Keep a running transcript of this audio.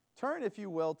Turn, if you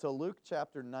will, to Luke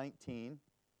chapter 19.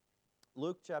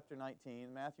 Luke chapter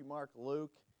 19, Matthew, Mark,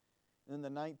 Luke, in the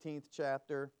 19th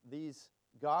chapter, these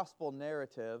gospel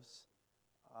narratives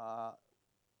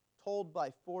told by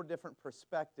four different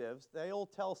perspectives. They all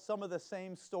tell some of the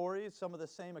same stories, some of the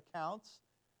same accounts,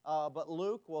 but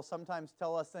Luke will sometimes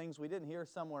tell us things we didn't hear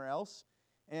somewhere else.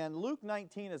 And Luke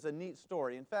 19 is a neat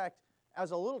story. In fact, as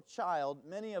a little child,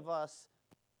 many of us,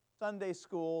 Sunday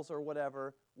schools or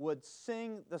whatever, would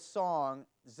sing the song,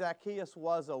 Zacchaeus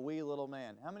was a wee little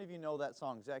man. How many of you know that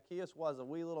song? Zacchaeus was a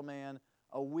wee little man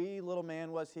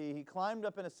was he. He climbed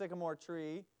up in a sycamore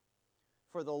tree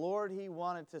for the Lord he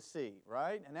wanted to see,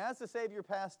 right? And as the Savior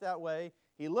passed that way,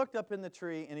 he looked up in the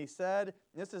tree and he said,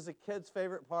 this is a kid's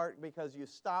favorite part because you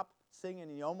stop singing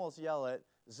and you almost yell it,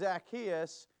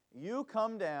 Zacchaeus, you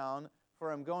come down,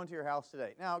 for I'm going to your house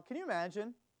today. Now, can you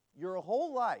imagine your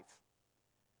whole life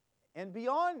and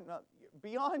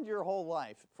beyond your whole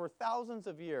life, for thousands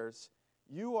of years,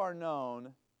 you are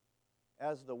known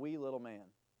as the wee little man.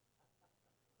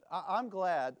 I'm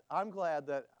glad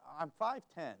that I'm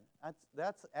 5'10".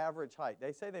 That's average height.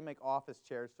 They say they make office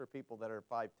chairs for people that are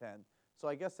 5'10", so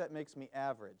I guess that makes me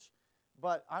average.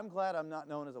 But I'm glad I'm not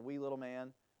known as a wee little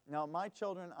man. Now, my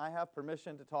children, I have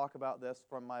permission to talk about this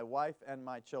from my wife and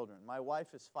my children. My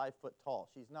wife is 5 foot tall.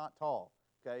 She's not tall,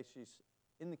 okay? She's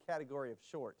in the category of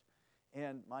short.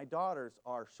 And my daughters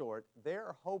are short.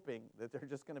 They're hoping that they're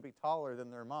just going to be taller than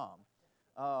their mom.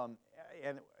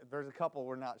 And there's a couple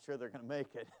we're not sure they're going to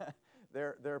make it.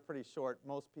 They're pretty short.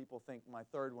 Most people think my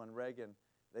third one, Reagan,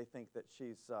 they think that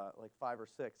she's like 5 or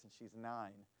 6 and she's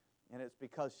 9. And it's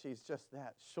because she's just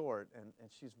that short and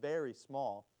she's very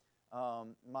small.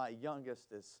 My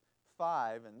youngest is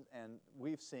 5 and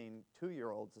we've seen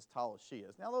 2-year-olds as tall as she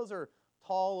is. Now those are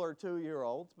taller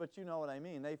 2-year-olds, but you know what I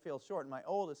mean. They feel short. My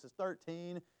oldest is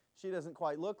 13. She doesn't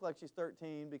quite look like she's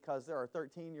 13 because there are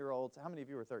 13-year-olds. How many of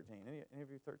you are 13? Any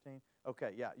of you 13?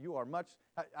 Okay, yeah, you are much,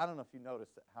 I don't know if you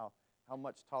noticed how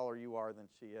much taller you are than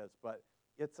she is, but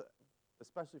it's,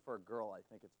 especially for a girl, I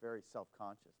think it's very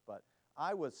self-conscious. But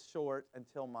I was short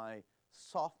until my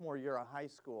sophomore year of high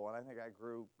school, and I think I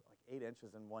grew like 8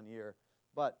 inches in 1 year.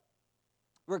 But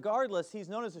regardless, he's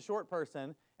known as a short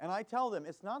person, and I tell them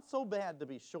it's not so bad to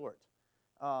be short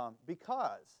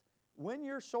because when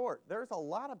you're short, there's a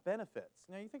lot of benefits.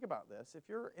 Now, you think about this. If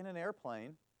you're in an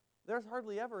airplane, there's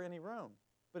hardly ever any room.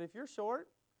 But if you're short,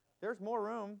 there's more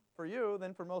room for you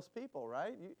than for most people,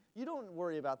 right? You don't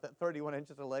worry about that 31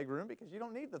 inches of leg room because you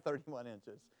don't need the 31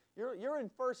 inches. You're in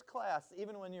first class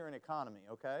even when you're in economy,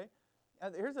 okay?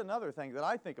 And here's another thing that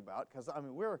I think about because, I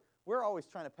mean, we're always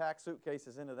trying to pack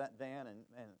suitcases into that van,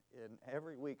 and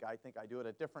every week I think I do it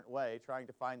a different way, trying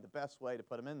to find the best way to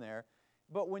put them in there.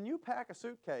 But when you pack a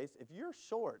suitcase, if you're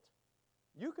short,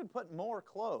 you can put more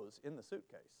clothes in the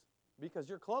suitcase because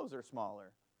your clothes are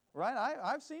smaller, right?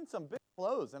 I've seen some big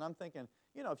clothes, and I'm thinking,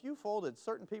 you know, if you folded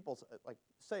certain people's, like,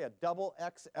 say, a double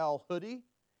XL hoodie,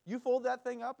 you fold that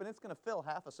thing up, and it's going to fill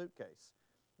half a suitcase.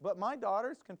 But my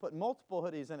daughters can put multiple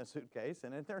hoodies in a suitcase,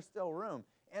 and there's still room.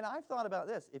 And I've thought about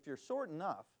this. If you're short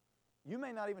enough, you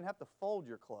may not even have to fold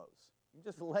your clothes. You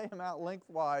just lay them out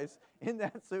lengthwise in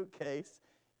that suitcase,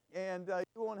 and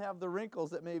you won't have the wrinkles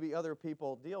that maybe other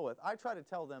people deal with. I try to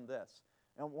tell them this.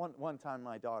 And one time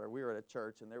my daughter, we were at a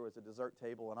church, and there was a dessert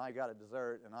table, and I got a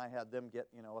dessert, and I had them get,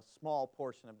 you know, a small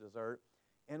portion of dessert.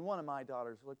 And one of my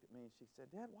daughters looked at me, and she said,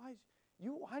 Dad, why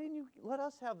didn't you let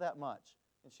us have that much?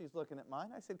 And she's looking at mine.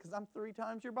 I said, because I'm 3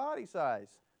 times your body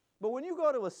size. But when you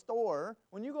go to a store,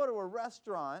 when you go to a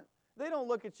restaurant, they don't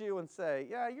look at you and say,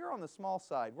 yeah, you're on the small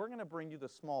side. We're going to bring you the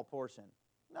small portion.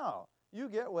 No, you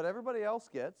get what everybody else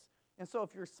gets. And so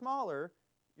if you're smaller,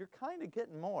 you're kind of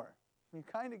getting more. You're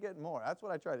kind of getting more. That's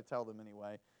what I try to tell them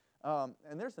anyway.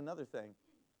 And there's another thing.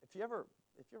 If you ever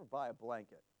buy a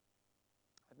blanket,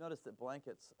 I've noticed that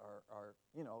blankets are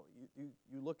you know,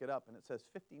 you look it up and it says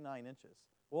 59 inches.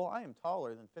 Well, I am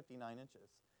taller than 59 inches.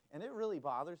 And it really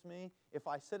bothers me if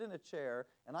I sit in a chair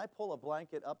and I pull a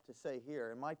blanket up to, say,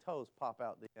 here, and my toes pop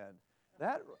out the end.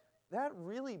 That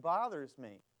really bothers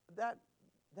me. That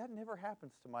never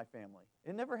happens to my family.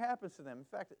 It never happens to them. In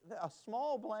fact, a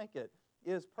small blanket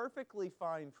is perfectly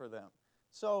fine for them.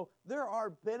 So there are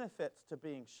benefits to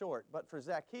being short. But for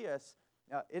Zacchaeus,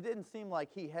 it didn't seem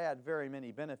like he had very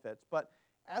many benefits. But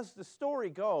as the story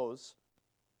goes,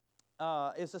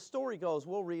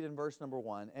 we'll read in verse number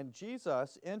 1. And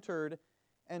Jesus entered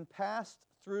and passed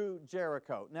through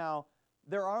Jericho. Now,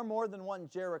 there are more than one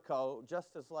Jericho,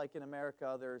 just as like in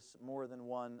America, there's more than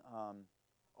one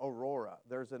Aurora.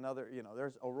 There's another, you know,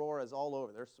 there's Auroras all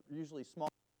over. There's usually small,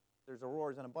 there's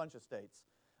Auroras in a bunch of states.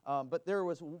 But there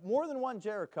was more than one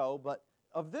Jericho, but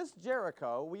of this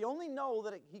Jericho, we only know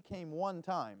that he came one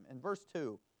time. In verse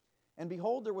 2, and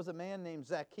behold, there was a man named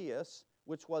Zacchaeus,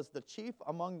 which was the chief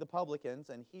among the publicans,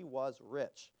 and he was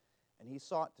rich. And he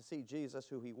sought to see Jesus,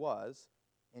 who he was,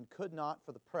 and could not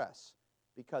for the press,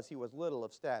 because he was little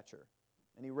of stature.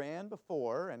 And he ran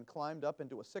before and climbed up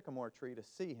into a sycamore tree to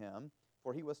see him,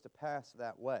 for he was to pass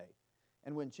that way.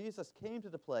 And when Jesus came to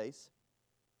the place,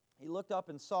 he looked up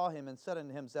and saw him and said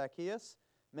unto him, Zacchaeus,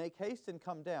 make haste and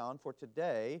come down, for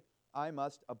today I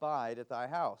must abide at thy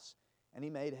house. And he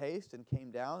made haste and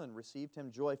came down and received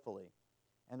him joyfully.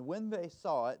 And when they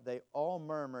saw it, they all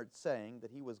murmured, saying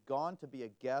that he was gone to be a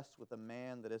guest with a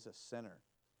man that is a sinner.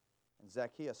 And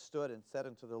Zacchaeus stood and said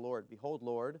unto the Lord, Behold,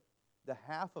 Lord, the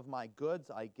half of my goods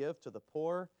I give to the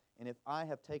poor, and if I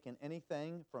have taken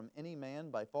anything from any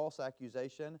man by false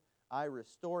accusation, I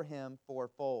restore him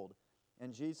fourfold.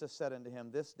 And Jesus said unto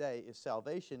him, This day is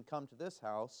salvation come to this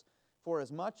house, for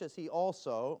as much as he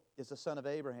also is a son of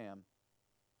Abraham.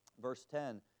 Verse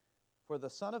 10, For the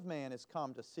Son of Man is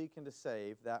come to seek and to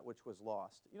save that which was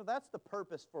lost. You know, that's the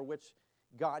purpose for which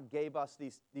God gave us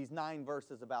these 9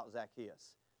 verses about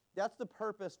Zacchaeus. That's the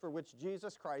purpose for which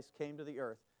Jesus Christ came to the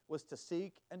earth, was to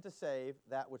seek and to save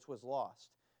that which was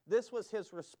lost. This was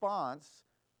his response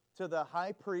to the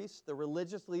high priests, the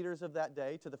religious leaders of that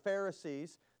day, to the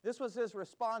Pharisees. This was his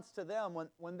response to them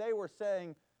when they were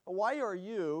saying, why are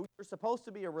you're supposed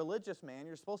to be a religious man,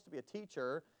 you're supposed to be a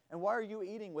teacher, and why are you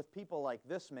eating with people like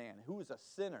this man, who is a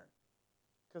sinner?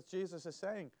 Because Jesus is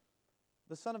saying,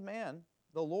 the Son of Man,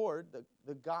 the Lord,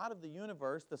 the God of the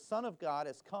universe, the Son of God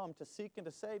has come to seek and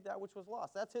to save that which was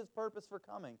lost. That's his purpose for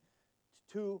coming,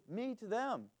 to meet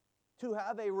them, to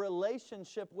have a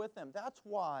relationship with them. That's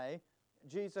why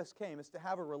Jesus came, is to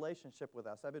have a relationship with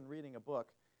us. I've been reading a book.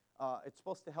 It's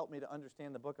supposed to help me to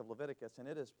understand the book of Leviticus, and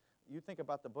it is, you think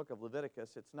about the book of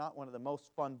Leviticus, it's not one of the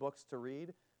most fun books to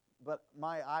read, but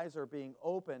my eyes are being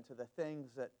open to the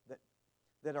things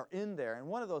that are in there. And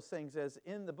one of those things is,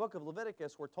 in the book of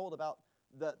Leviticus, we're told about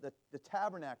the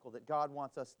tabernacle that God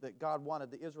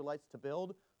wanted the Israelites to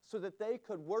build so that they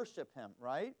could worship him,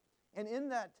 right? And in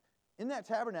that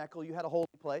tabernacle, you had a holy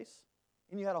place,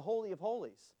 and you had a holy of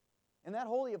holies. And that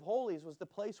holy of holies was the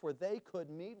place where they could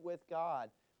meet with God.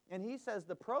 And he says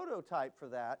the prototype for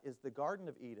that is the Garden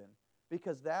of Eden,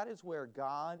 because that is where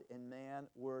God and man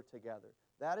were together.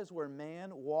 That is where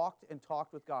man walked and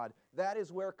talked with God. That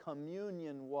is where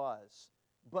communion was.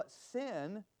 But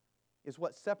sin is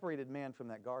what separated man from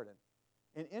that garden.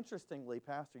 And interestingly,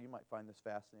 Pastor, you might find this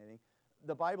fascinating,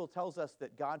 the Bible tells us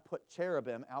that God put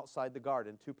cherubim outside the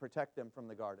garden to protect them from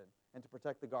the garden and to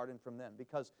protect the garden from them,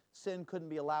 because sin couldn't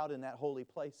be allowed in that holy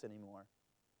place anymore.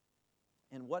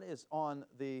 And what is on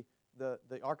the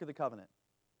Ark of the Covenant?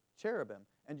 Cherubim.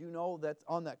 And you know that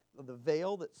on the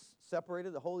veil that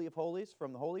separated the Holy of Holies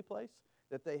from the holy place,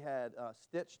 that they had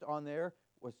stitched on there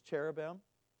was cherubim.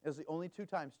 It was the only 2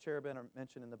 times cherubim are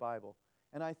mentioned in the Bible.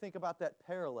 And I think about that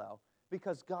parallel,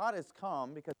 because God has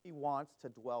come because he wants to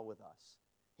dwell with us.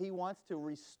 He wants to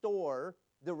restore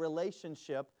the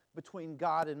relationship between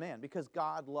God and man, because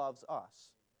God loves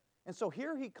us. And so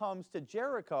here he comes to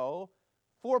Jericho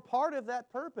for part of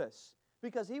that purpose,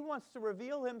 because he wants to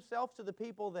reveal himself to the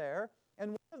people there, and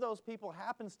one of those people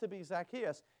happens to be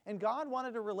Zacchaeus. And God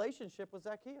wanted a relationship with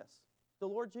Zacchaeus. The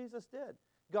Lord Jesus did.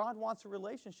 God wants a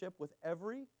relationship with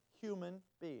every human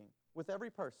being, with every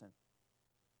person.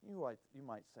 You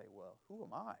might say, well, who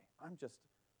am I? I'm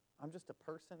just a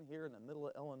person here in the middle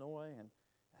of Illinois,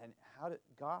 and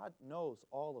God knows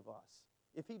all of us.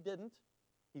 If he didn't,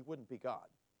 he wouldn't be God.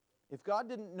 If God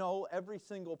didn't know every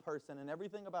single person and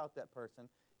everything about that person,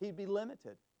 he'd be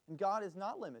limited. And God is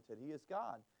not limited. He is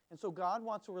God. And so God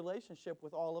wants a relationship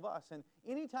with all of us. And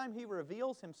anytime he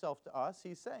reveals himself to us,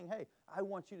 he's saying, hey, I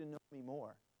want you to know me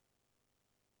more.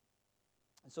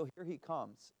 And so here he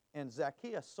comes. And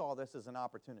Zacchaeus saw this as an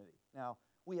opportunity. Now,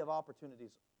 we have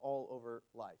opportunities all over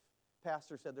life.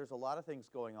 Pastor said there's a lot of things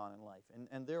going on in life.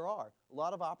 And there are a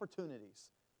lot of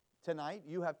opportunities. Tonight,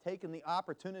 you have taken the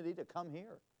opportunity to come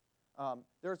here.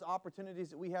 There's opportunities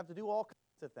that we have to do all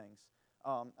kinds of things.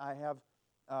 I have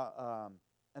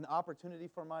an opportunity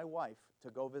for my wife to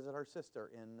go visit her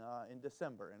sister in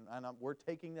December, and we're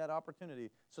taking that opportunity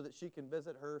so that she can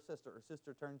visit her sister. Her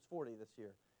sister turns 40 this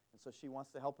year, and so she wants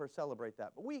to help her celebrate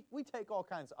that. But we take all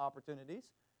kinds of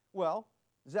opportunities. Well,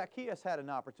 Zacchaeus had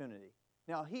an opportunity.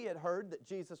 Now, he had heard that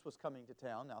Jesus was coming to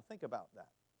town. Now, think about that.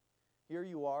 Here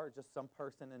you are, just some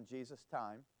person in Jesus'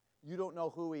 time. You don't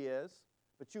know who he is,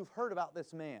 but you've heard about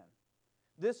this man.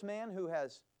 This man who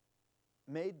has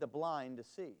made the blind to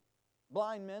see.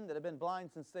 Blind men that have been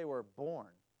blind since they were born.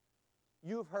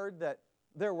 You've heard that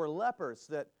there were lepers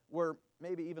that were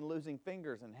maybe even losing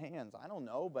fingers and hands. I don't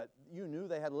know, but you knew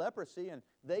they had leprosy, and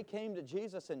they came to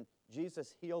Jesus, and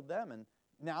Jesus healed them, and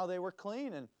now they were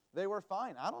clean, and they were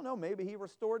fine. I don't know, maybe he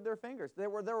restored their fingers. There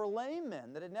were lame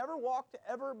men that had never walked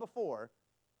ever before,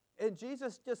 and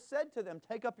Jesus just said to them,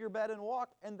 take up your bed and walk,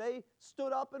 and they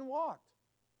stood up and walked.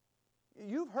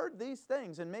 You've heard these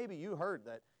things, and maybe you heard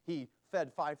that he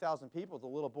fed 5,000 people with a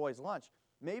little boy's lunch.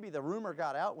 Maybe the rumor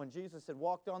got out when Jesus had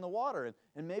walked on the water,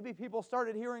 and maybe people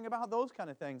started hearing about those kind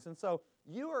of things. And so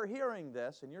you are hearing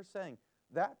this, and you're saying,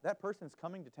 that person's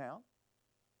coming to town?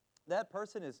 That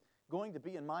person is going to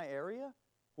be in my area?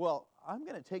 Well, I'm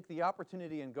going to take the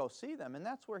opportunity and go see them. And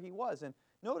that's where he was. And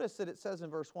notice that it says in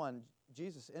verse 1,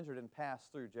 Jesus entered and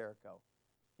passed through Jericho.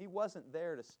 He wasn't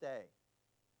there to stay,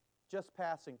 just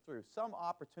passing through. Some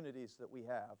opportunities that we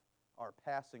have are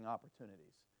passing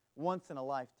opportunities, once in a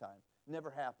lifetime,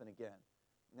 never happen again.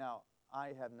 Now,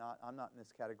 I'm not in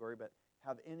this category, but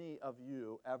have any of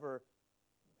you ever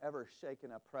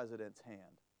shaken a president's hand?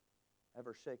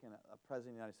 Ever shaken a president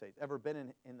of the United States? Ever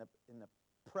been in the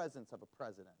presence of a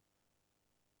president?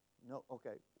 No,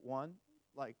 okay, one,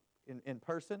 like in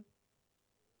person?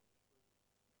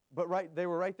 But they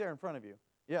were right there in front of you.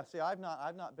 Yeah, see, I've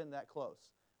not been that close.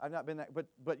 I've not been that,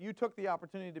 but you took the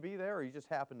opportunity to be there, or you just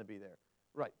happened to be there?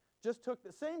 Right. Just took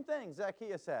the same thing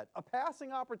Zacchaeus had, a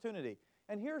passing opportunity.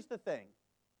 And here's the thing.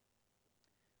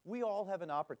 We all have an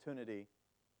opportunity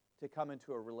to come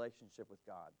into a relationship with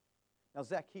God. Now,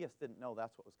 Zacchaeus didn't know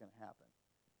that's what was going to happen.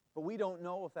 But we don't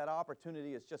know if that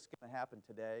opportunity is just going to happen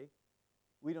today.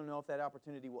 We don't know if that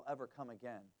opportunity will ever come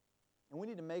again. And we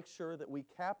need to make sure that we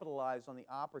capitalize on the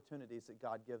opportunities that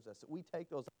God gives us, that we take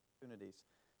those opportunities.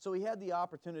 So he had the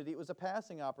opportunity. It was a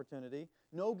passing opportunity.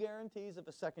 No guarantees of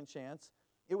a second chance.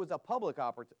 It was a public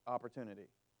opportunity.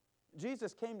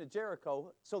 Jesus came to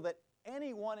Jericho so that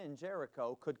anyone in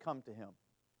Jericho could come to him.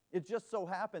 It just so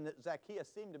happened that Zacchaeus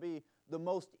seemed to be the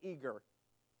most eager.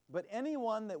 But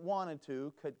anyone that wanted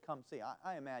to could come see.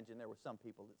 I imagine there were some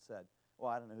people that said, well,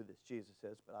 I don't know who this Jesus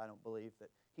is, but I don't believe that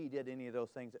he did any of those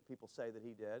things that people say that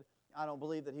he did. I don't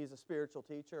believe that he's a spiritual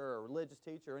teacher or a religious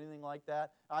teacher or anything like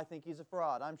that. I think he's a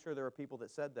fraud. I'm sure there are people that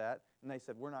said that, and they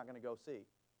said, we're not going to go see.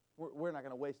 We're not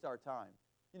going to waste our time.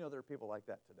 You know, there are people like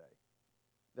that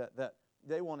today, that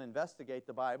they won't investigate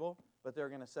the Bible, but they're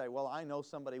going to say, well, I know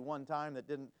somebody one time that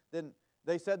didn't,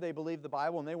 they said they believed the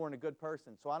Bible, and they weren't a good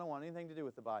person, so I don't want anything to do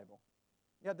with the Bible.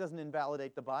 Yeah, it doesn't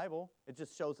invalidate the Bible. It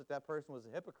just shows that that person was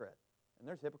a hypocrite, and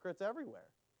there's hypocrites everywhere.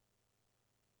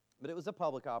 But it was a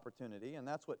public opportunity, and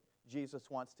that's what Jesus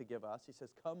wants to give us. He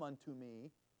says, come unto me,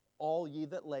 all ye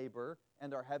that labor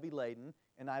and are heavy laden,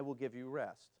 and I will give you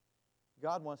rest.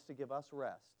 God wants to give us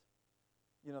rest.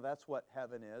 You know, that's what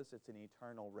heaven is. It's an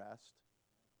eternal rest.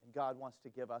 And God wants to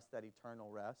give us that eternal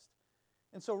rest.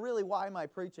 And so really, why am I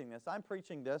preaching this? I'm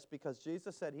preaching this because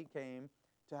Jesus said he came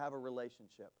to have a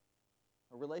relationship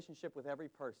with every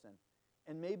person.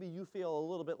 And maybe you feel a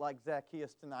little bit like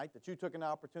Zacchaeus tonight, that you took an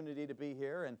opportunity to be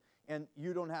here and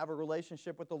you don't have a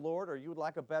relationship with the Lord, or you would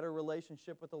like a better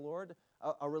relationship with the Lord,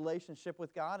 a relationship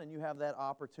with God, and you have that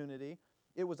opportunity.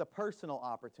 It was a personal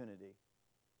opportunity.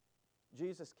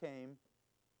 Jesus came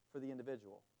for the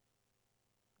individual.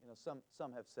 You know,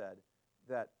 some have said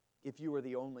that if you were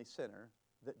the only sinner,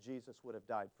 that Jesus would have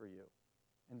died for you.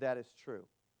 And that is true.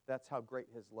 That's how great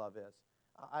his love is.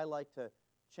 I like to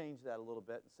change that a little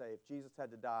bit and say if Jesus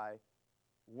had to die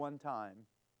one time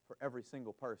for every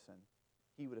single person,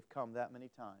 he would have come that many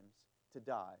times to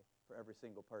die for every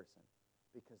single person,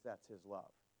 because that's his love.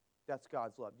 That's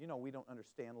God's love. You know, we don't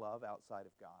understand love outside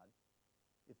of God.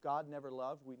 If God never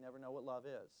loved, we'd never know what love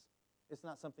is. It's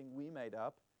not something we made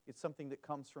up. It's something that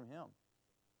comes from him.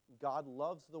 God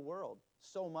loves the world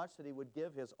so much that he would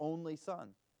give his only son.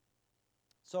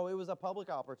 So it was a public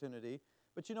opportunity.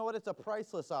 But you know what? It's a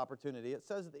priceless opportunity. It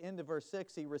says at the end of verse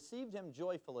 6, he received him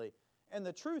joyfully. And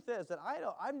the truth is that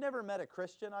I've never met a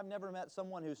Christian, I've never met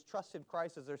someone who's trusted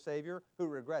Christ as their Savior who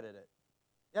regretted it.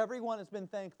 Everyone has been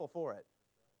thankful for it.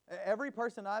 Every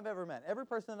person I've ever met, every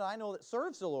person that I know that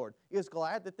serves the Lord is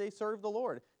glad that they serve the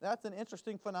Lord. That's an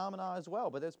interesting phenomenon as well,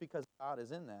 but that's because God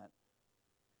is in that.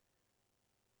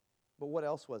 But what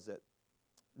else was it?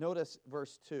 Notice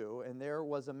verse 2, and there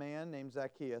was a man named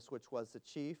Zacchaeus, which was the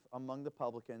chief among the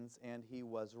publicans, and he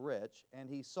was rich. And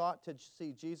he sought to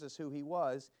see Jesus, who he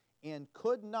was, and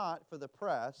could not for the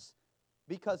press,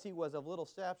 because he was of little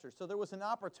stature. So there was an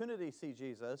opportunity to see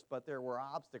Jesus, but there were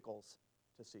obstacles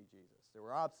to see Jesus. There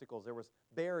were obstacles. There was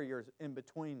barriers in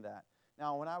between that.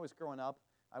 Now, when I was growing up,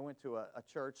 I went to a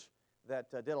church that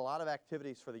did a lot of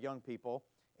activities for the young people.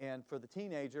 And for the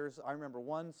teenagers, I remember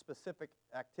one specific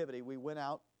activity. We went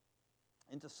out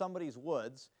into somebody's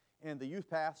woods, and the youth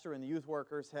pastor and the youth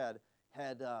workers had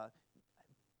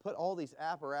put all these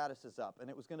apparatuses up, and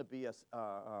it was going to be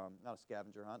not a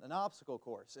scavenger hunt, an obstacle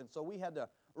course. And so we had to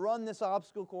run this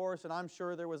obstacle course, and I'm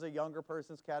sure there was a younger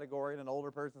person's category and an older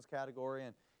person's category,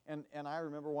 and I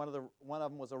remember one of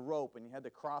them was a rope, and you had to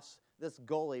cross this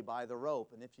gully by the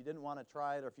rope, and if you didn't want to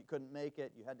try it or if you couldn't make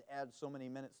it, you had to add so many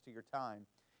minutes to your time.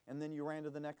 And then you ran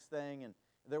to the next thing, and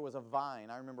there was a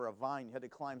vine. I remember a vine. You had to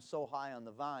climb so high on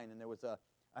the vine, and there was a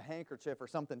handkerchief or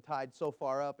something tied so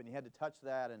far up, and you had to touch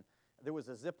that, and there was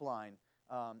a zip line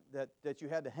that you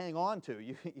had to hang on to.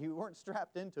 You weren't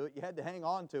strapped into it. You had to hang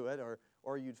on to it,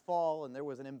 or you'd fall, and there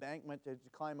was an embankment that you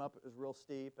climb up. It was real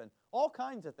steep, and all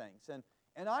kinds of things.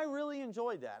 And I really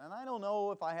enjoyed that. And I don't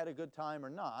know if I had a good time or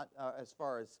not as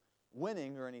far as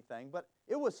winning or anything, but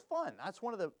it was fun. That's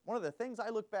one of the things I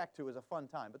look back to as a fun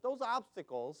time. But those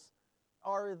obstacles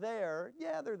are there.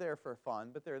 Yeah, they're there for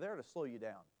fun, but they're there to slow you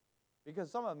down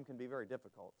because some of them can be very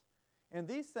difficult. And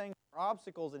these things are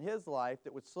obstacles in his life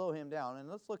that would slow him down. And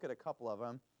let's look at a couple of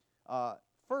them.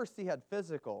 First, he had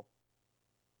physical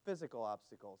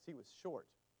obstacles. He was short.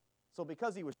 So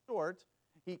because he was short,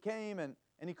 he came and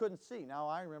he couldn't see. Now,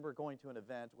 I remember going to an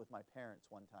event with my parents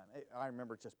one time. I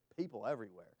remember just people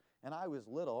everywhere. And I was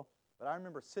little, but I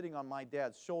remember sitting on my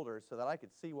dad's shoulders so that I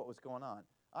could see what was going on.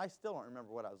 I still don't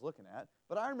remember what I was looking at,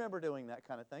 but I remember doing that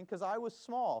kind of thing because I was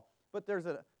small. But there's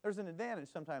an advantage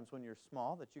sometimes when you're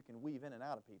small that you can weave in and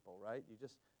out of people, right? You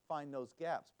just find those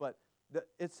gaps. But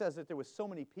it says that there was so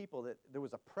many people that there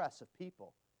was a press of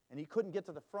people. And he couldn't get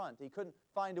to the front. He couldn't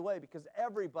find a way because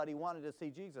everybody wanted to see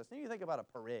Jesus. Then you think about a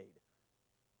parade.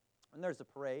 When there's a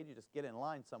parade, you just get in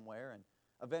line somewhere, and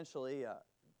eventually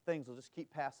things will just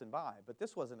keep passing by. But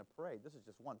this wasn't a parade. This is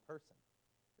just one person.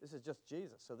 This is just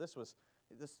Jesus. So this was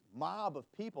this mob of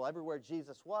people everywhere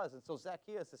Jesus was. And so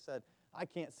Zacchaeus has said, I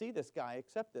can't see this guy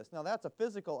except this. Now, that's a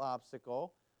physical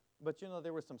obstacle, but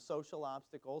there were some social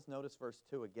obstacles. Notice verse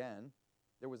 2 again.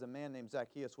 There was a man named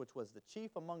Zacchaeus, which was the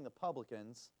chief among the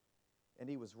publicans, and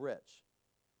he was rich.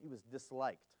 He was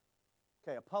disliked.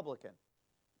 Okay, a publican.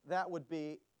 That would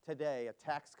be today a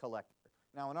tax collector.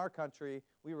 Now, in our country,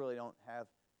 we really don't have,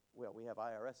 we have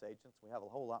IRS agents. We have a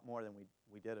whole lot more than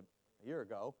we did a year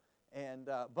ago,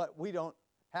 but we don't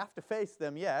have to face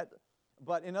them yet.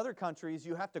 But in other countries,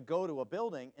 you have to go to a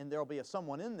building, and there'll be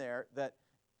someone in there that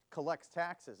collects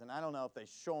taxes. And I don't know if they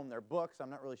show them their books.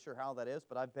 I'm not really sure how that is,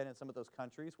 but I've been in some of those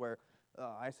countries where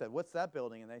I said, what's that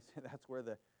building? And they said, that's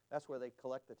where they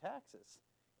collect the taxes.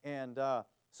 And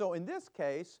so in this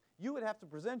case, you would have to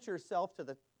present yourself to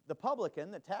the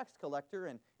publican, the tax collector,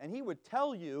 and he would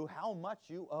tell you how much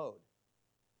you owed.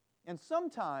 And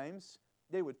sometimes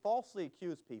they would falsely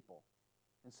accuse people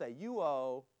and say, you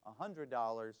owe $100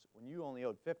 when you only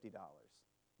owed $50.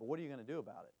 But what are you going to do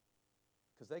about it?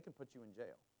 Because they can put you in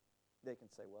jail. They can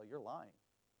say, well, you're lying,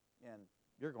 and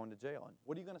you're going to jail. And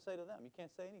what are you going to say to them? You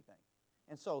can't say anything.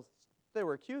 And so they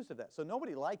were accused of that. So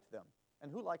nobody liked them.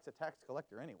 And who likes a tax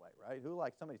collector anyway, right? Who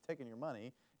likes somebody taking your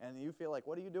money, and you feel like,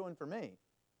 what are you doing for me?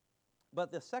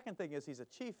 But the second thing is he's a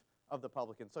chief of the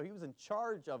publicans, so he was in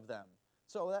charge of them.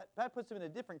 So that puts him in a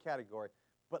different category.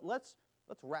 But let's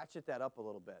ratchet that up a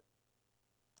little bit.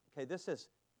 Okay, this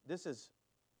is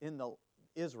in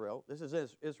Israel. This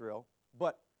is Israel,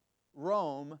 but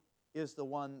Rome is the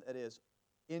one that is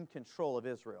in control of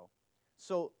Israel.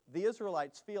 So the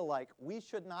Israelites feel like we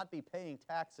should not be paying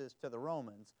taxes to the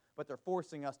Romans, but they're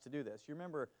forcing us to do this. You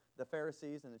remember the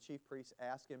Pharisees and the chief priests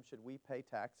asked him, should we pay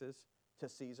taxes to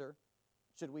Caesar?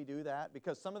 Should we do that?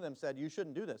 Because some of them said, you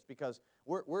shouldn't do this because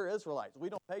we're Israelites. We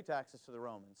don't pay taxes to the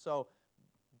Romans. So,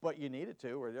 but you needed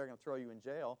to, or they're going to throw you in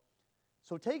jail.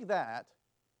 So take that,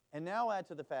 and now add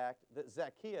to the fact that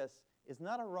Zacchaeus is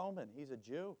not a Roman. He's a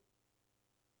Jew.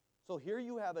 So here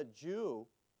you have a Jew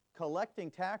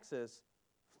collecting taxes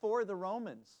for the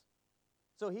Romans.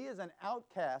 So he is an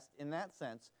outcast in that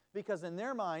sense because in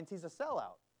their minds he's a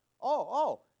sellout.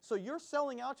 So you're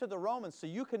selling out to the Romans so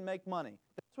you can make money.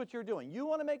 That's what you're doing. You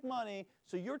want to make money,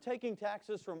 so you're taking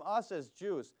taxes from us as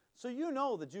Jews. So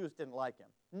the Jews didn't like him.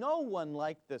 No one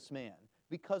liked this man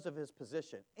because of his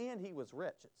position. And he was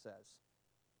rich, it says.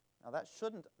 Now that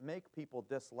shouldn't make people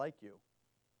dislike you.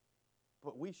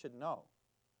 But we should know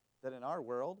that in our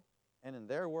world and in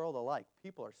their world alike,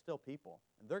 people are still people.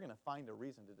 And they're going to find a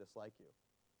reason to dislike you.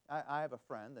 I have a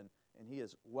friend, and he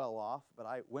is well off, but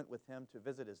I went with him to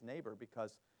visit his neighbor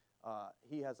because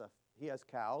he has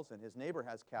cows, and his neighbor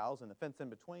has cows, and the fence in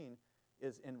between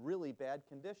is in really bad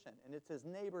condition. And it's his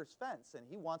neighbor's fence, and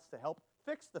he wants to help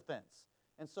fix the fence.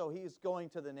 And so he's going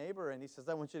to the neighbor, and he says,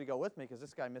 I want you to go with me because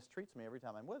this guy mistreats me every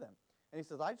time I'm with him. And he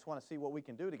says, I just want to see what we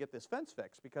can do to get this fence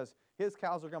fixed because his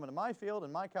cows are coming to my field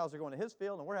and my cows are going to his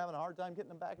field and we're having a hard time getting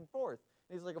them back and forth.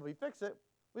 And he's like, if we fix it,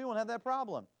 we won't have that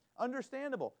problem.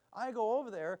 Understandable. I go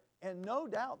over there, and no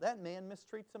doubt that man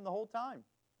mistreats him the whole time.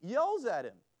 Yells at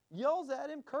him,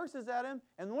 curses at him,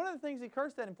 and one of the things he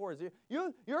cursed at him for is,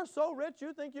 you're so rich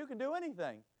you think you can do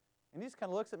anything. And he just kind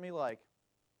of looks at me like,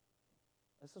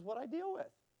 this is what I deal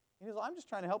with. And he goes, I'm just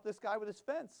trying to help this guy with his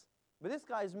fence. But this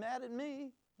guy's mad at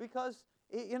me because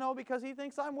he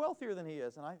thinks I'm wealthier than he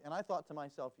is. And I thought to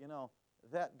myself,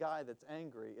 that guy that's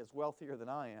angry is wealthier than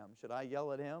I am. Should I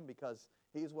yell at him because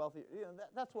he's wealthy?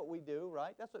 That's what we do,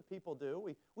 right? That's what people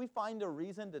do. We find a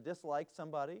reason to dislike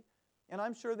somebody. And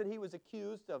I'm sure that he was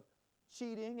accused of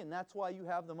cheating, and that's why you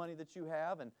have the money that you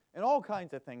have, and all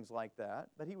kinds of things like that.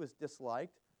 But he was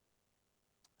disliked.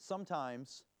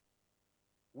 Sometimes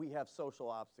we have social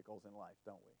obstacles in life,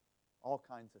 don't we? All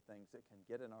kinds of things that can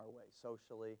get in our way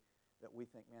socially that we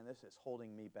think, man, this is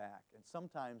holding me back. And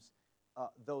sometimes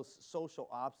those social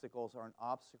obstacles are an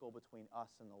obstacle between us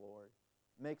and the Lord.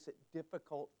 Makes it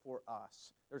difficult for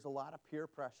us. There's a lot of peer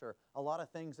pressure, a lot of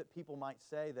things that people might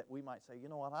say that we might say, you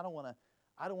know what, I don't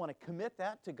want to commit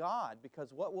that to God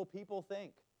because what will people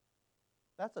think?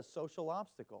 That's a social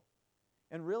obstacle.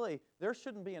 And really, there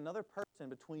shouldn't be another person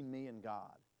between me and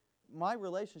God. My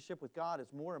relationship with God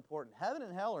is more important. Heaven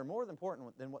and hell are more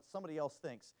important than what somebody else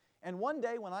thinks. And one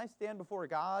day when I stand before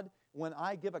God, when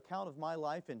I give account of my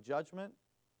life in judgment,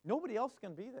 nobody else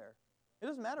can be there. It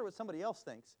doesn't matter what somebody else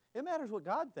thinks. It matters what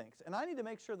God thinks. And I need to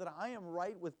make sure that I am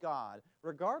right with God,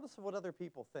 regardless of what other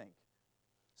people think.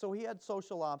 So he had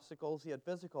social obstacles, he had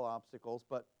physical obstacles,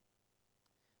 but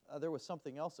there was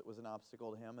something else that was an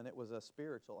obstacle to him, and it was a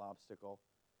spiritual obstacle.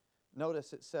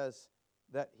 Notice it says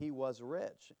that he was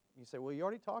rich. You say, well, you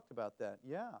already talked about that.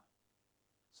 Yeah.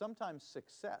 Sometimes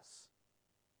success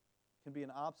can be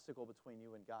an obstacle between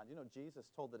you and God. Jesus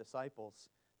told the disciples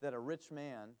that a rich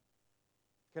man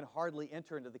can hardly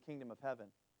enter into the kingdom of heaven.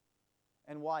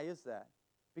 And why is that?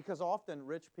 Because often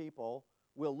rich people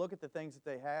will look at the things that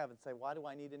they have and say, why do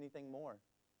I need anything more?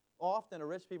 Often a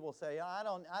rich people will say, I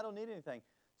don't need anything.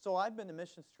 So I've been to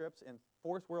mission trips in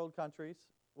fourth world countries,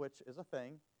 which is a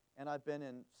thing, and I've been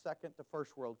in second to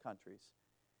first world countries.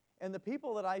 And the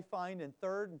people that I find in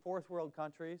third and fourth world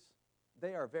countries,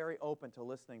 they are very open to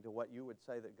listening to what you would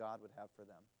say that God would have for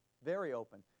them. Very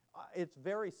open. It's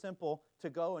very simple to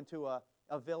go into a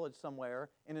village somewhere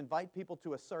and invite people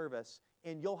to a service,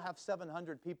 and you'll have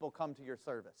 700 people come to your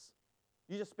service.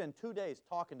 You just spend 2 days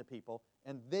talking to people,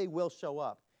 and they will show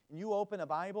up. And you open a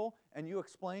Bible, and you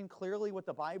explain clearly what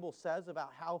the Bible says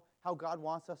about how God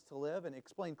wants us to live, and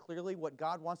explain clearly what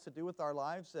God wants to do with our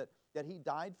lives, that He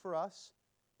died for us,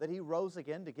 that He rose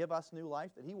again to give us new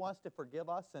life, that He wants to forgive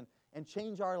us and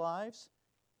change our lives.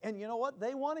 And you know what?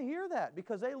 They want to hear that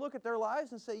because they look at their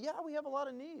lives and say, yeah, we have a lot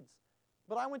of needs.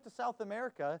 But I went to South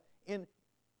America, and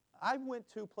I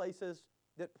went to places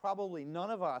that probably none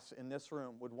of us in this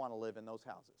room would want to live in those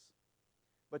houses.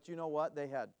 But you know what? They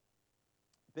had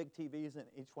big TVs in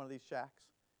each one of these shacks,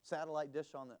 satellite dish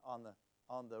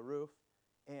on the roof.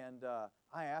 And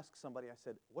I asked somebody, I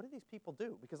said, what do these people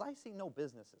do? Because I see no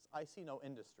businesses. I see no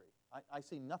industry. I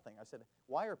see nothing. I said,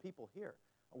 why are people here?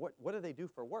 What do they do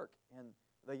for work? And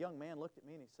the young man looked at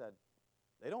me and he said,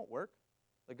 they don't work.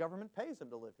 The government pays them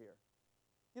to live here.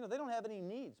 They don't have any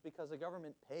needs because the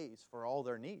government pays for all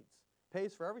their needs,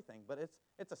 pays for everything. But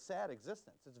it's a sad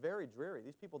existence. It's very dreary.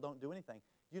 These people don't do anything.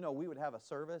 We would have a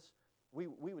service. We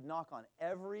would knock on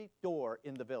every door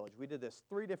in the village. We did this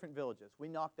 3 different villages. We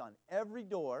knocked on every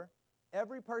door.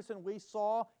 Every person we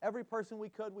saw, every person we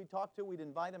talk to, we'd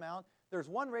invite them out. There's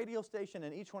one radio station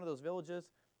in each one of those villages,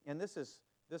 and this is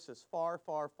far,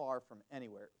 far, far from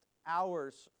anywhere. It's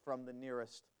hours from the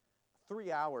nearest,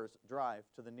 3 hours drive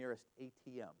to the nearest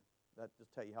ATM. That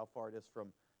just tell you how far it is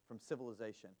from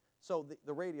civilization. So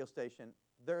the radio station,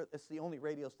 it's the only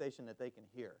radio station that they can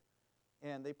hear.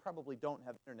 And they probably don't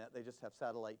have internet, they just have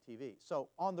satellite TV. So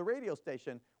on the radio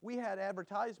station, we had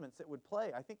advertisements that would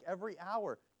play, I think every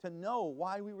hour, to know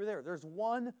why we were there. There's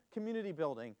one community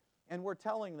building, and we're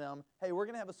telling them, hey, we're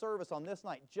going to have a service on this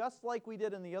night, just like we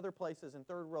did in the other places in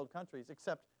third world countries,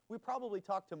 except we probably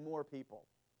talked to more people.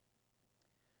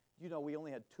 We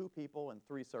only had 2 people and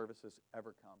 3 services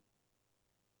ever come.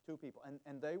 2 people.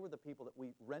 And they were the people that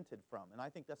we rented from. And I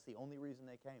think that's the only reason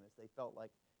they came, is they felt like,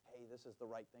 hey, this is the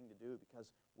right thing to do because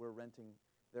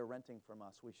they're renting from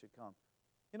us, we should come.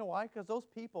 You know why? Because those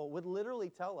people would literally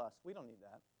tell us, we don't need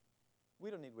that.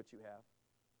 We don't need what you have.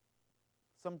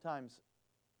 Sometimes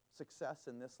success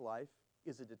in this life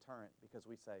is a deterrent because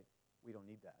we say, we don't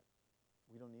need that.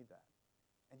 We don't need that.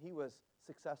 And he was a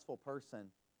successful person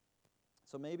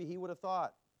So maybe he would have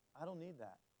thought, I don't need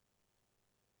that.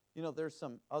 You know, there's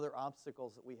some other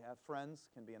obstacles that we have. Friends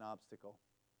can be an obstacle.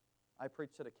 I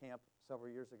preached at a camp several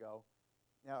years ago.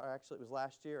 Now, actually, it was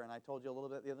last year, and I told you a little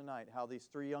bit the other night how these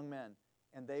 3 young men,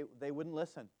 and they wouldn't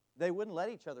listen. They wouldn't let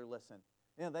each other listen.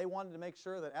 You know, they wanted to make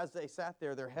sure that as they sat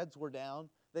there, their heads were down.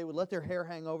 They would let their hair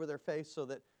hang over their face so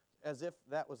that, as if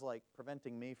that was like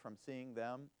preventing me from seeing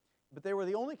them. But they were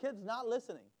the only kids not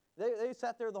listening. They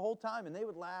sat there the whole time, and they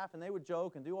would laugh, and they would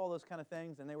joke, and do all those kind of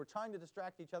things, and they were trying to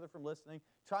distract each other from listening,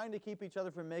 trying to keep each other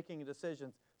from making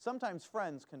decisions. Sometimes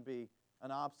friends can be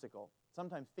an obstacle.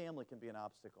 Sometimes family can be an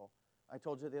obstacle. I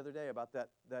told you the other day about that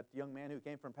young man who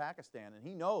came from Pakistan, and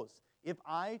he knows, if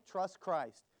I trust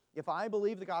Christ, if I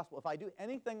believe the gospel, if I do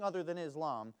anything other than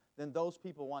Islam, then those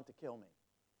people want to kill me.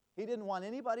 He didn't want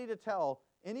anybody to tell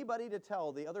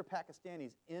the other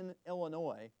Pakistanis in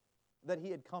Illinois that he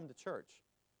had come to church,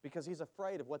 because he's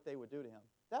afraid of what they would do to him.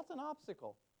 That's an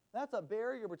obstacle. That's a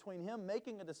barrier between him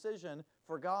making a decision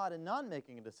for God and not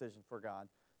making a decision for God.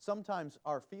 Sometimes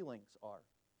our feelings are.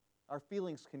 Our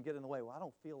feelings can get in the way. Well, I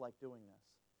don't feel like doing this.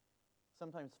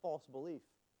 Sometimes false belief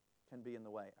can be in the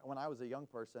way. When I was a young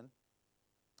person,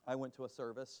 I went to a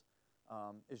service.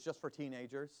 It's just for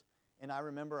teenagers. And I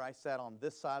remember I sat on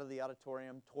this side of the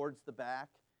auditorium towards the back.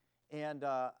 And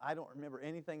I don't remember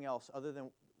anything else other than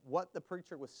what the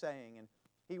preacher was saying. And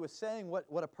he was saying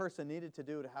what a person needed to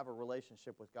do to have a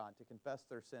relationship with God, to confess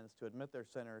their sins, to admit their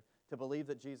sinner, to believe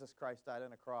that Jesus Christ died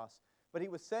on a cross. But he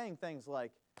was saying things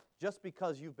like, just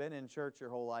because you've been in church your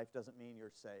whole life doesn't mean you're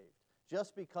saved.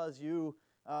 Just because your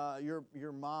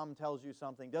mom tells you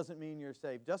something doesn't mean you're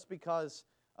saved. Just because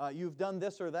you've done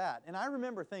this or that. And I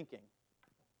remember thinking,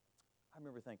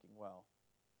 well,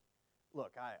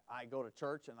 look, I go to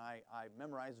church and I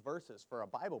memorize verses for a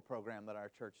Bible program that our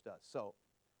church does. So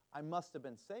I must have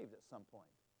been saved at some point.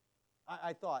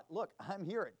 I thought, look, I'm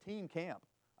here at teen camp.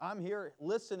 I'm here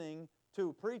listening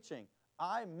to preaching.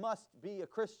 I must be a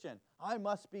Christian. I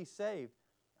must be saved.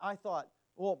 I thought,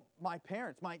 well, my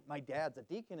parents, my dad's a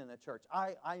deacon in the church.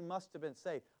 I must have been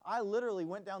saved. I literally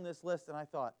went down this list and I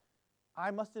thought,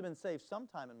 I must have been saved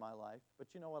sometime in my life. But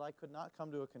you know what? I could not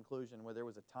come to a conclusion where there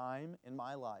was a time in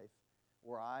my life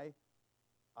where I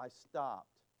stopped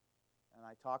and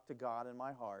I talked to God in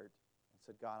my heart and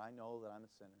said, God, I know that I'm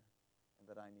a sinner and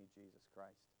that I need Jesus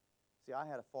Christ. See, I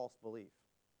had a false belief.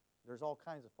 There's all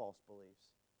kinds of false beliefs.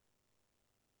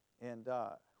 And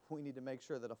we need to make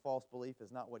sure that a false belief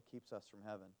is not what keeps us from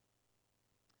heaven.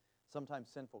 Sometimes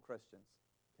sinful Christians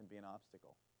can be an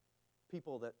obstacle.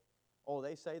 People that,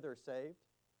 they say they're saved,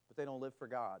 but they don't live for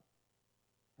God.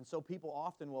 And so people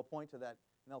often will point to that,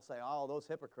 and they'll say, oh, those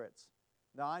hypocrites.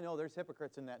 Now, I know there's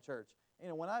hypocrites in that church. You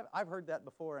know, when I've heard that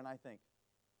before, and I think,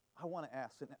 I want to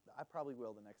ask, and I probably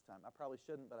will the next time. I probably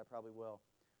shouldn't, but I probably will.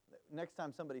 Next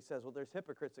time somebody says, well, there's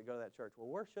hypocrites that go to that church. Well,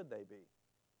 where should they be?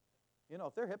 You know,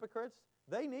 if they're hypocrites,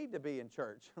 they need to be in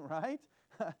church, right?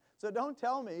 So don't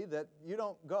tell me that you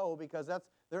don't go because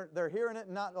they're hearing it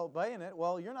and not obeying it.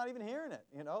 Well, you're not even hearing it.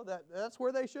 You know, that's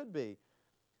where they should be.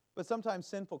 But sometimes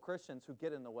sinful Christians who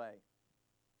get in the way,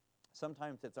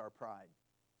 sometimes it's our pride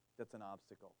that's an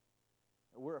obstacle.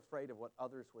 We're afraid of what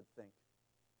others would think.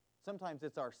 Sometimes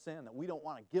it's our sin that we don't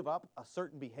want to give up a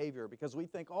certain behavior because we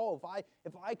think,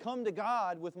 if I come to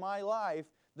God with my life,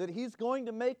 that He's going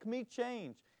to make me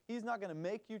change. He's not going to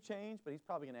make you change, but He's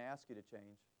probably going to ask you to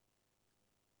change.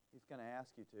 He's going to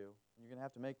ask you to, and you're going to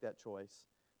have to make that choice.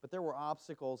 But there were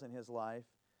obstacles in his life.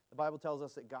 The Bible tells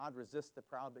us that God resists the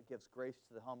proud but gives grace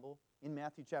to the humble. In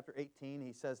Matthew chapter 18,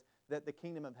 he says that the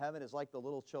kingdom of heaven is like the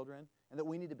little children, and that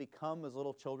we need to become as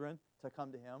little children to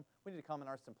come to Him. We need to come in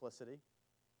our simplicity.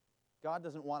 God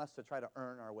doesn't want us to try to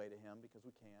earn our way to Him because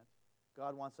we can't.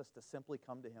 God wants us to simply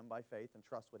come to Him by faith and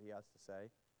trust what He has to say.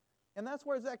 And that's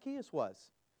where Zacchaeus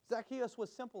was. Zacchaeus was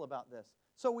simple about this.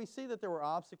 So we see that there were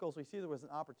obstacles. We see there was an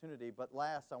opportunity. But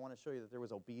last, I want to show you that there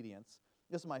was obedience.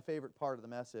 This is my favorite part of the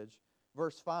message.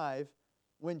 Verse 5,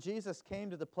 when Jesus came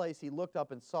to the place, he looked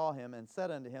up and saw him and said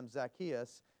unto him,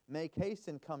 Zacchaeus, make haste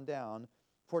and come down,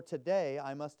 for today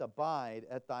I must abide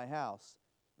at thy house.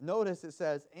 Notice it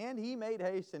says, and he made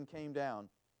haste and came down.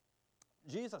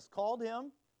 Jesus called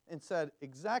him and said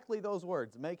exactly those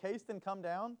words, make haste and come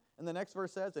down. And the next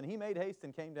verse says, and he made haste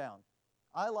and came down.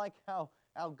 I like how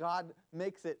God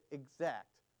makes it exact.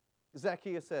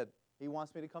 Zacchaeus said, he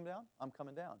wants me to come down? I'm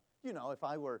coming down. You know, if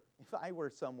I were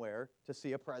somewhere to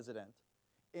see a president,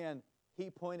 and he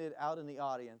pointed out in the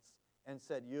audience and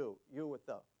said, you with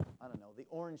the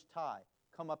orange tie,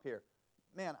 come up here.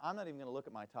 Man, I'm not even going to look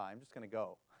at my tie. I'm just going to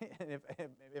go. And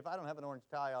if I don't have an orange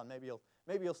tie on, maybe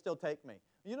you'll still take me.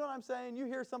 You know what I'm saying? You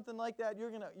hear something like that, you're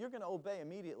going to obey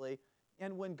immediately.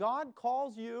 And when God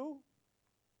calls you,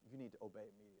 you need to obey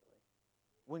immediately.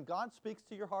 When God speaks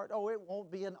to your heart, it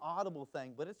won't be an audible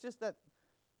thing, but it's just that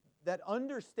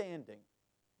understanding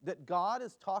that God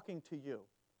is talking to you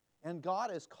and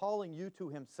God is calling you to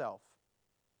himself.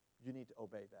 You need to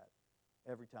obey that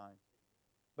every time.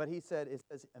 But it says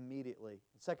immediately.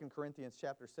 In 2 Corinthians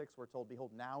chapter 6, we're told,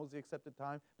 behold, now is the accepted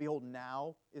time. Behold,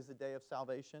 now is the day of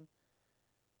salvation.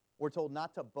 We're told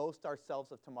not to boast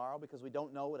ourselves of tomorrow because we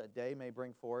don't know what a day may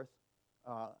bring forth.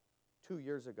 2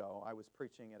 years ago, I was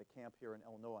preaching at a camp here in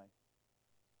Illinois.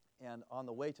 And on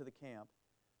the way to the camp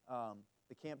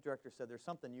director said, there's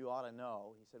something you ought to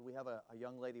know. He said, we have a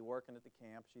young lady working at the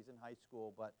camp. She's in high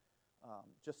school, but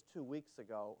just 2 weeks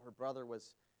ago, her brother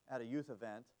was at a youth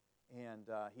event, and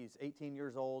he's 18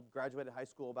 years old, graduated high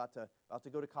school, about to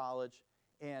go to college,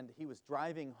 and he was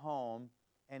driving home,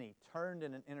 and he turned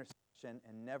in an intersection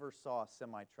and never saw a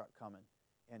semi-truck coming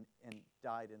and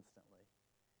died instantly.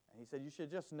 And he said, you should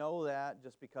just know that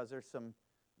just because there's some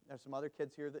other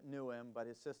kids here that knew him, but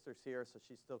his sister's here, so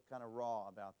she's still kind of raw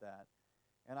about that.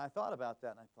 And I thought about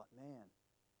that, and I thought, man,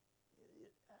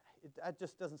 that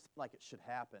just doesn't seem like it should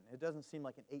happen. It doesn't seem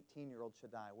like an 18-year-old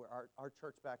should die. Our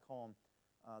church back home,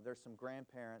 there's some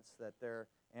grandparents that their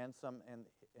son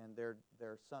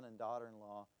and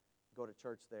daughter-in-law go to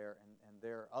church there, and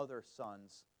their other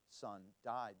son's son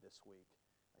died this week.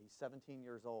 He's 17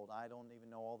 years old. I don't even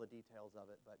know all the details of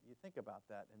it, but you think about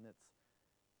that, and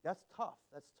that's tough.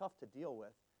 That's tough to deal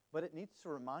with. But it needs to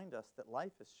remind us that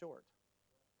life is short,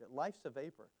 that life's a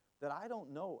vapor, that I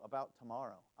don't know about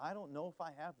tomorrow. I don't know if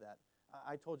I have that.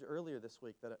 I told you earlier this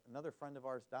week that another friend of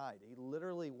ours died. He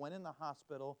literally went in the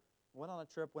hospital, went on a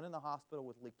trip, went in the hospital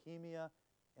with leukemia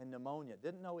and pneumonia.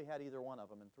 Didn't know he had either one of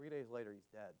them, and 3 days later he's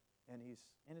dead, and he's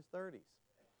in his 30s.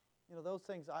 You know, those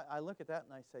things, I look at that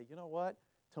and I say, you know what?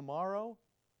 Tomorrow,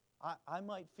 I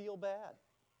might feel bad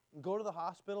and go to the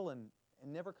hospital and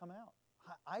never come out.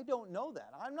 I don't know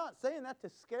that. I'm not saying that to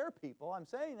scare people. I'm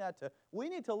saying that we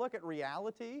need to look at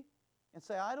reality and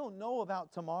say, I don't know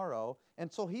about tomorrow.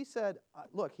 And so he said,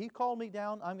 look, he called me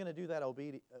down. I'm going to do that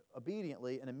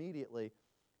obediently and immediately.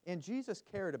 And Jesus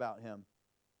cared about him.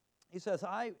 He says,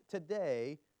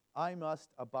 today I must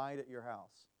abide at your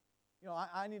house. You know,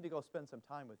 I need to go spend some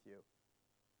time with you.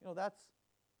 You know,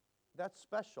 that's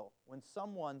special when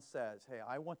someone says, hey,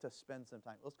 I want to spend some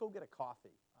time. Let's go get a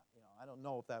coffee. You know, I don't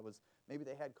know if that was, maybe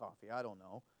they had coffee. I don't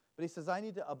know. But he says, I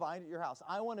need to abide at your house.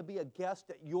 I want to be a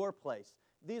guest at your place.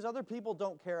 These other people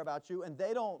don't care about you, and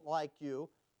they don't like you.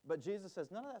 But Jesus says,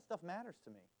 none of that stuff matters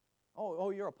to me. Oh,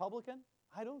 you're a publican?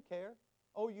 I don't care.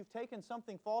 Oh, you've taken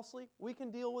something falsely? We can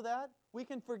deal with that. We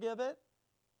can forgive it.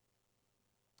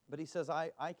 But he says,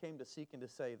 I came to seek and to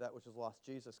save that which is lost.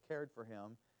 Jesus cared for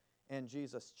him, and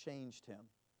Jesus changed him.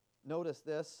 Notice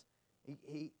this.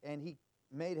 He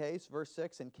made haste, verse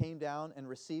 6, and came down and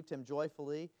received him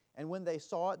joyfully. And when they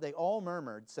saw it, they all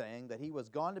murmured, saying that he was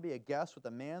gone to be a guest with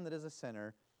a man that is a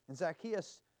sinner. And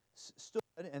Zacchaeus stood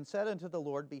and said unto the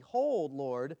Lord, Behold,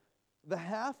 Lord, the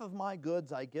half of my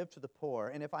goods I give to the poor,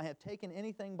 and if I have taken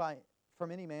anything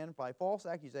from any man by false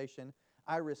accusation,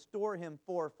 I restore him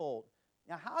fourfold.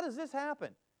 Now, how does this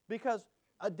happen? Because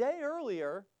a day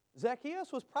earlier,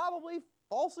 Zacchaeus was probably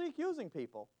falsely accusing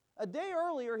people. A day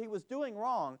earlier, he was doing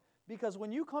wrong, because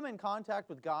when you come in contact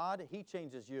with God, he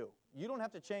changes you. You don't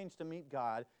have to change to meet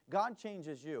God. God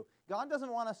changes you. God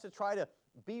doesn't want us to try to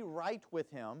be right with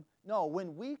him. No,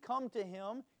 when we come to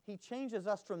him, he changes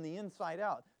us from the inside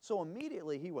out. So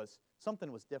immediately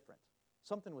something was different.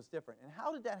 Something was different. And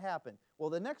how did that happen? Well,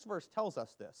 the next verse tells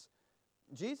us this.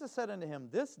 Jesus said unto him,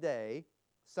 This day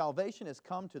salvation is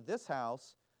come to this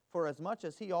house, for as much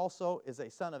as he also is a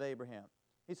son of Abraham.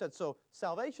 He said, so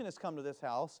salvation has come to this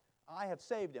house. I have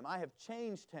saved him. I have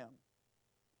changed him.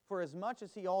 For as much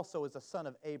as he also is a son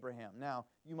of Abraham. Now,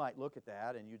 you might look at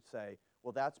that and you'd say,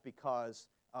 well, that's because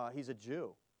he's a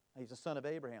Jew. He's a son of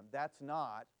Abraham. That's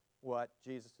not what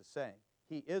Jesus is saying.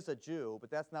 He is a Jew, but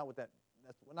that's not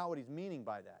what he's meaning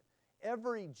by that.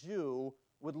 Every Jew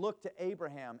would look to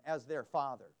Abraham as their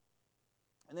father.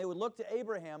 And they would look to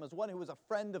Abraham as one who was a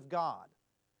friend of God.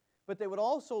 But they would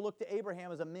also look to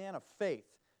Abraham as a man of faith.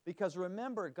 Because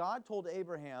remember, God told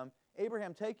Abraham,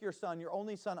 Abraham, take your son, your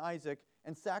only son Isaac,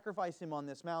 and sacrifice him on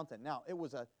this mountain. Now, it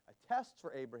was a test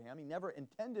for Abraham. He never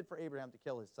intended for Abraham to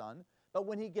kill his son. But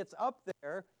when he gets up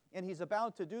there and he's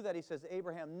about to do that, he says,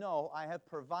 Abraham, no, I have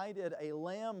provided a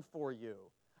lamb for you.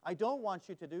 I don't want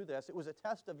you to do this. It was a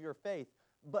test of your faith.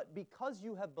 But because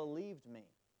you have believed me,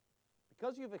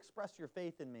 because you've expressed your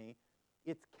faith in me,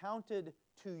 it's counted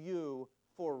to you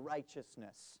for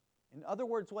righteousness. In other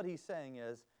words, what he's saying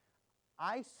is,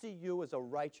 I see you as a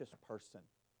righteous person.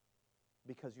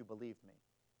 because you believed me.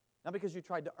 Not because you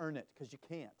tried to earn it, because you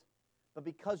can't, but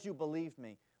because you believed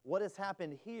me. What has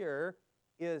happened here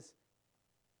is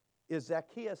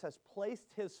Zacchaeus has placed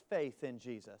his faith in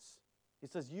Jesus. He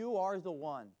says, you are the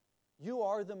one. You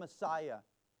are the Messiah.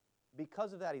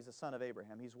 Because of that, he's a son of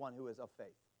Abraham. He's one who is of faith.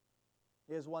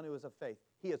 He is one who is of faith.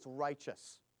 He is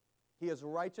righteous. He is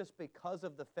righteous because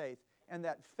of the faith, and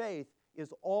that faith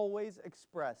is always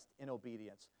expressed in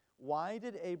obedience. Why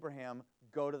did Abraham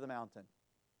go to the mountain?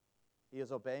 He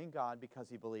is obeying God because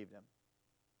he believed him.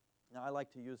 Now, I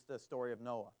like to use the story of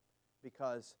Noah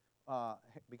because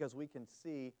we can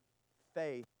see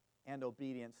faith and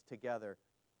obedience together.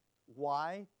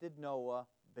 Why did Noah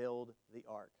build the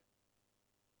ark?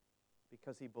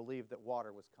 Because he believed that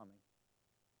water was coming.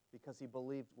 Because he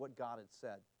believed what God had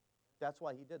said. That's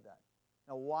why he did that.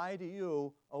 Now, why do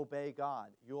you obey God?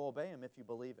 You obey him if you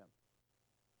believe him.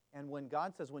 And when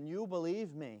God says, when you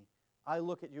believe me, I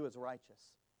look at you as righteous.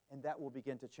 And that will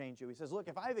begin to change you. He says, look,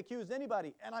 if I've accused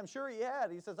anybody, and I'm sure he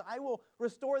had, he says, I will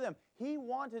restore them. He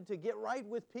wanted to get right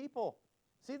with people.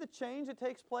 See the change that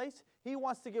takes place? He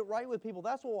wants to get right with people.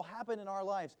 That's what will happen in our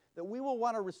lives, that we will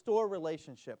want to restore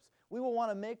relationships. We will want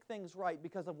to make things right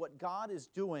because of what God is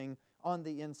doing on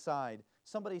the inside.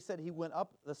 Somebody said he went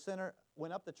up the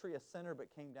tree a sinner,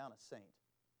 but came down a saint.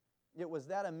 It was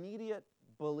that immediate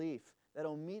belief, that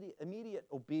immediate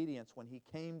obedience when he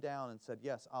came down and said,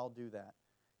 yes, I'll do that.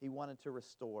 He wanted to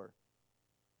restore.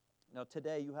 Now,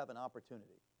 today you have an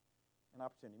opportunity.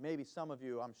 Maybe some of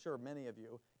you, I'm sure many of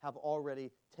you, have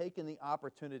already taken the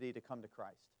opportunity to come to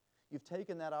Christ. You've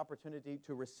taken that opportunity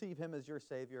to receive him as your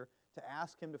Savior, to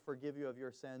ask him to forgive you of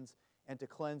your sins, and to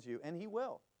cleanse you, and he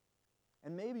will.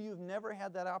 And maybe you've never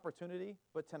had that opportunity,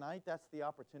 but tonight that's the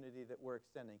opportunity that we're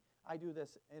extending. I do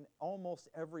this in almost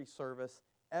every service,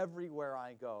 everywhere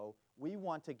I go. We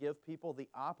want to give people the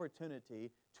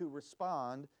opportunity to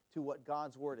respond to what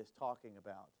God's Word is talking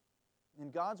about.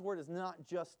 And God's Word is not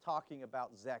just talking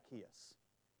about Zacchaeus.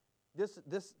 This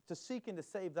to seek and to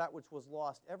save that which was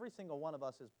lost. Every single one of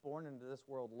us is born into this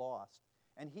world lost.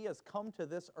 And he has come to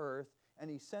this earth, and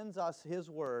he sends us his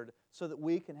Word so that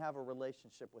we can have a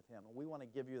relationship with him. And we want to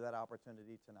give you that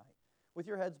opportunity tonight. With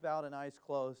your heads bowed and eyes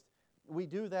closed, we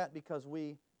do that because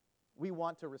we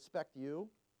want to respect you.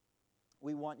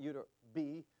 We want you to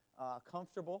be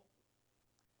comfortable.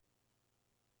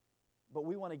 But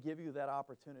we want to give you that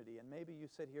opportunity. And maybe you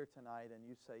sit here tonight and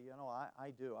you say, you know,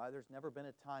 I do. There's never been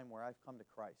a time where I've come to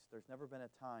Christ. There's never been a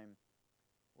time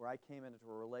where I came into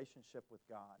a relationship with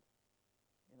God.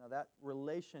 You know, that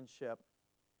relationship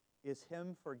is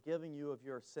him forgiving you of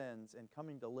your sins and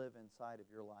coming to live inside of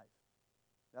your life.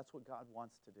 That's what God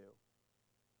wants to do.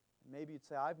 Maybe you'd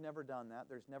say, I've never done that.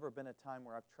 There's never been a time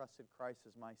where I've trusted Christ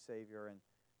as my Savior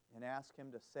and asked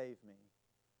him to save me.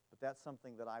 But that's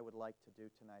something that I would like to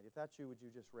do tonight. If that's you, would you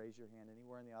just raise your hand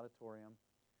anywhere in the auditorium?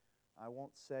 I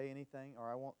won't say anything, or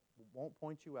I won't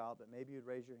point you out, but maybe you'd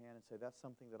raise your hand and say, that's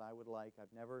something that I would like.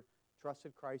 I've never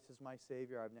trusted Christ as my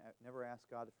Savior. I've never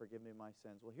asked God to forgive me of my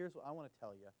sins. Well, here's what I want to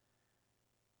tell you.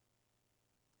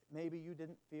 Maybe you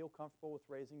didn't feel comfortable with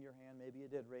raising your hand. Maybe you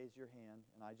did raise your hand,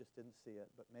 and I just didn't see it.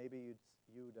 But maybe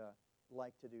you'd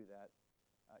like to do that.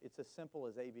 It's as simple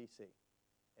as ABC.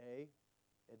 A,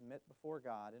 admit before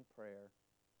God in prayer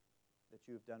that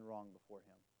you've done wrong before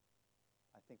him.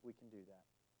 I think we can do that.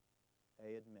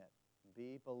 A, admit.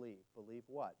 B, believe. Believe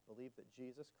what? Believe that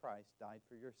Jesus Christ died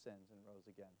for your sins and rose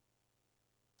again.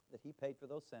 That he paid for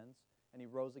those sins, and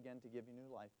he rose again to give you new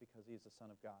life because he is the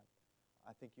Son of God.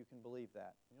 I think you can believe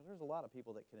that. You know, there's a lot of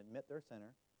people that can admit they're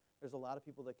sinner. There's a lot of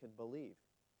people that can believe.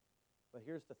 But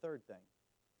here's the third thing.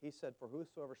 He said, for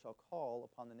whosoever shall call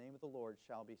upon the name of the Lord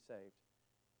shall be saved.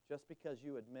 Just because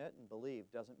you admit and believe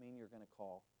doesn't mean you're going to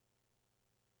call.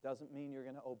 Doesn't mean you're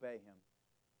going to obey him.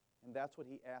 And that's what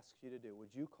he asks you to do.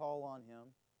 Would you call on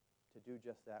him to do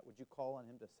just that? Would you call on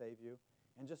him to save you?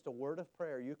 In just a word of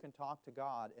prayer, you can talk to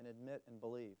God and admit and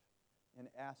believe and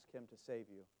ask him to save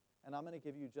you. And I'm going to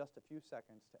give you just a few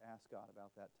seconds to ask God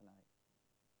about that tonight.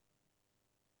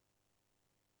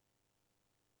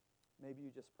 Maybe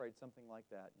you just prayed something like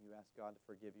that, and you asked God to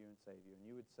forgive you and save you. And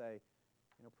you would say,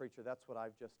 you know, preacher, that's what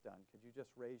I've just done. Could you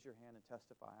just raise your hand and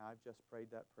testify? I've just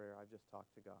prayed that prayer. I've just talked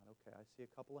to God. Okay, I see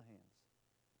a couple of hands.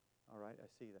 All right, I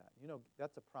see that. You know,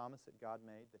 that's a promise that God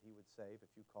made that he would save if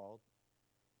you called.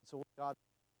 So what God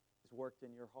has worked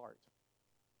in your heart,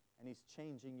 and he's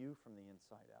changing you from the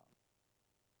inside out.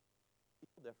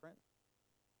 Feel different.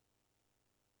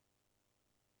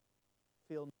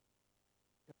 Feel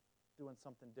doing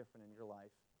something different in your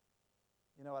life.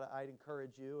 You know what I'd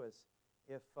encourage you is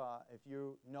if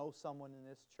you know someone in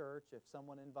this church, if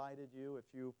someone invited you, if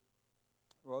you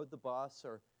rode the bus,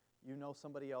 or you know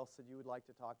somebody else that you would like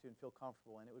to talk to and feel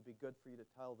comfortable, and it would be good for you to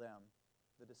tell them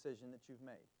the decision that you've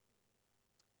made.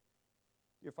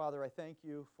 Dear Father, I thank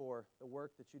you for the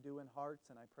work that you do in hearts,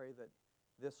 and I pray that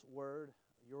this word,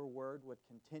 your word, would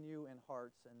continue in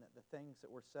hearts, and that the things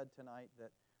that were said tonight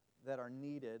that are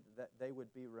needed, that they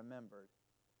would be remembered.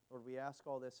 Lord, we ask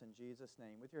all this in Jesus'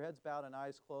 name. With your heads bowed and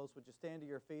eyes closed, would you stand to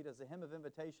your feet as the hymn of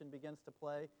invitation begins to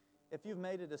play? If you've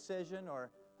made a decision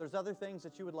or there's other things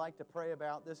that you would like to pray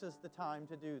about, this is the time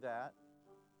to do that.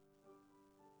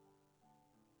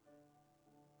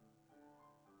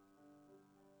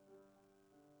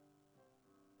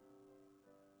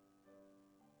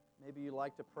 Maybe you'd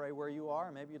like to pray where you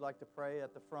are. Maybe you'd like to pray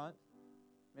at the front.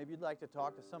 Maybe you'd like to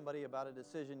talk to somebody about a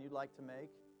decision you'd like to make.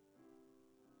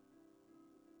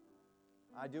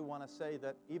 I do want to say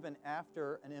that even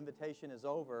after an invitation is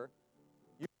over,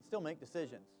 you can still make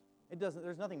decisions.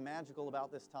 There's nothing magical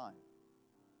about this time.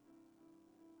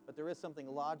 But there is something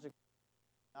logical,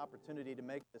 an opportunity to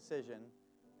make a decision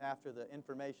after the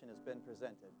information has been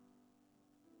presented.